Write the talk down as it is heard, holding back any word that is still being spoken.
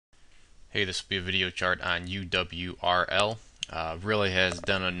Hey, this will be a video chart on UWRL. Really has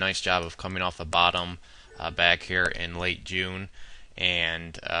done a nice job of coming off the bottom back here in late June,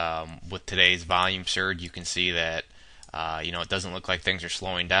 and with today's volume surge, you can see that it doesn't look like things are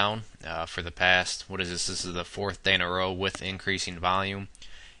slowing down for the past. What is this? This is the fourth day in a row with increasing volume,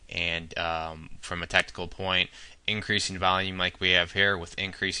 and from a technical point, increasing volume like we have here with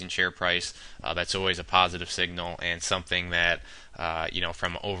increasing share price, that's always a positive signal and something that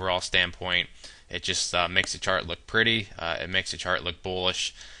from an overall standpoint, it just makes the chart look pretty. It makes the chart look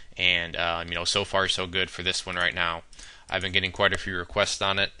bullish, and so far so good for this one right now. I've been getting quite a few requests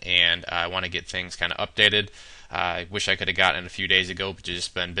on it, and I want to get things kind of updated. I wish I could have gotten it a few days ago, but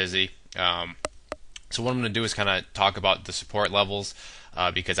just been busy. So what I'm going to do is kind of talk about the support levels,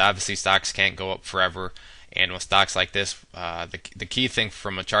 because obviously stocks can't go up forever. And with stocks like this, the key thing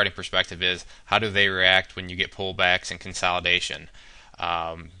from a charting perspective is how do they react when you get pullbacks and consolidation.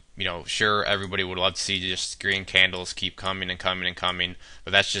 Sure, everybody would love to see just green candles keep coming and coming and coming,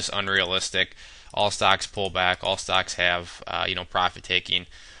 but that's just unrealistic. All stocks pull back. All stocks have profit taking.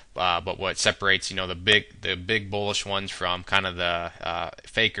 But what separates the big bullish ones from kind of the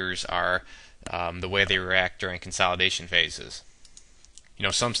fakers are the way they react during consolidation phases.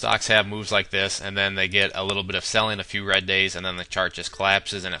 Some stocks have moves like this, and then they get a little bit of selling, a few red days, and then the chart just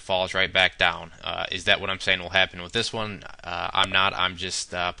collapses and it falls right back down. Is that what I'm saying will happen with this one? I'm not. I'm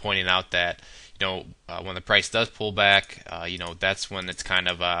just pointing out that when the price does pull back, that's when it's kind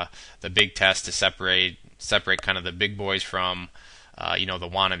of the big test to separate kind of the big boys from the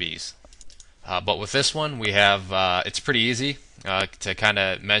wannabes. But with this one, we have it's pretty easy to kind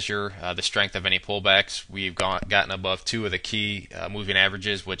of measure the strength of any pullbacks. We've gotten above two of the key moving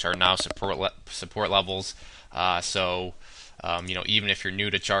averages, which are now support levels. Even if you're new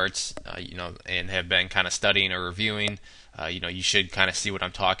to charts, and have been kind of studying or reviewing, you should kind of see what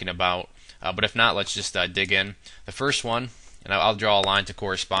I'm talking about. But if not, let's just dig in. The first one, and I'll draw a line to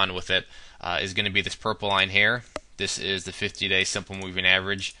correspond with it, is going to be this purple line here. This is the 50-day simple moving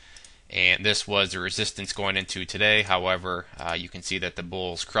average. And this was the resistance going into today. However, you can see that the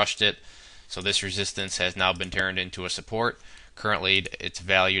bulls crushed it. So this resistance has now been turned into a support. Currently, it's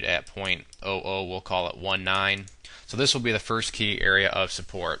valued at 0.00. We'll call it 19. So this will be the first key area of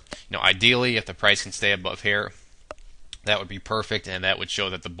support. Ideally, if the price can stay above here, that would be perfect, and that would show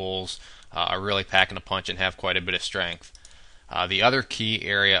that the bulls are really packing a punch and have quite a bit of strength. The other key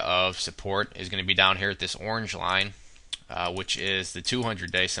area of support is going to be down here at this orange line, which is the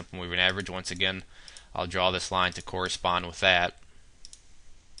 200-day simple moving average. Once again, I'll draw this line to correspond with that.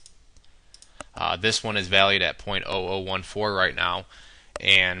 This one is valued at 0.0014 right now,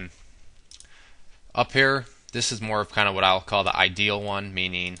 and up here, this is more of kind of what I'll call the ideal one,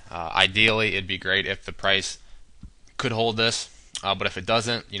 meaning ideally it'd be great if the price could hold this, but if it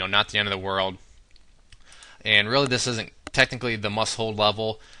doesn't, not the end of the world. And really, this isn't technically the must-hold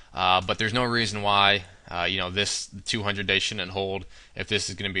level, but there's no reason why this 200-day shouldn't hold if this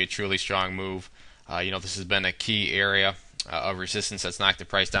is going to be a truly strong move. This has been a key area of resistance that's knocked the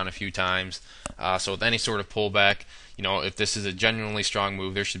price down a few times. So with any sort of pullback, if this is a genuinely strong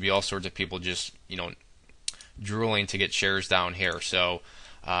move, there should be all sorts of people just drooling to get shares down here. So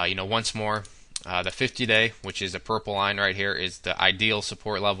once more, the 50-day, which is the purple line right here, is the ideal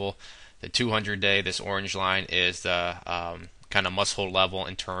support level. The 200-day, this orange line, is the kind of must-hold level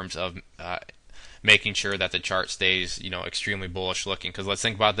in terms of making sure that the chart stays, extremely bullish looking. Because let's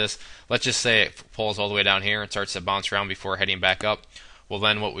think about this. Let's just say it pulls all the way down here and starts to bounce around before heading back up. Well,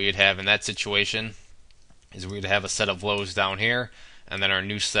 then what we would have in that situation is we would have a set of lows down here, and then our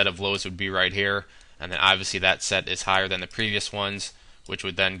new set of lows would be right here. And then obviously that set is higher than the previous ones, which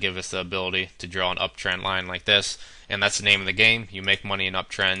would then give us the ability to draw an uptrend line like this. And that's the name of the game. You make money in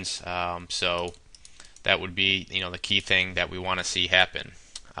uptrends. So that would be the key thing that we want to see happen.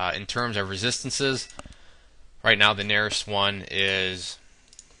 In terms of resistances, right now the nearest one is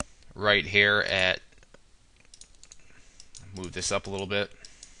right here at, move this up a little bit,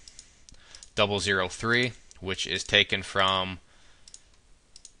 003, which is taken from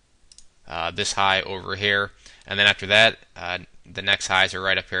this high over here. And then after that, the next highs are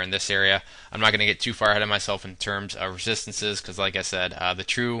right up here in this area. I'm not going to get too far ahead of myself in terms of resistances, because like I said, the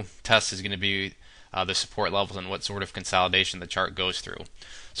true test is going to be the support levels and what sort of consolidation the chart goes through.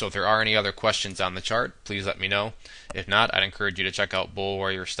 So if there are any other questions on the chart, please let me know. If not, I'd encourage you to check out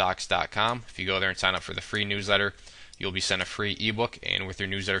bullwarriorstocks.com. If you go there and sign up for the free newsletter, you'll be sent a free ebook, and with your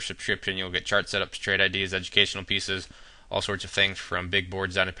newsletter subscription, you'll get chart setups, trade ideas, educational pieces, all sorts of things from big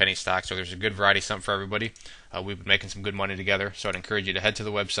boards down to penny stocks. So there's a good variety, something for everybody. We've been making some good money together, so I'd encourage you to head to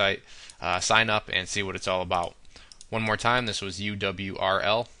the website, sign up, and see what it's all about. One more time, this was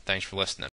UWRL. Thanks for listening.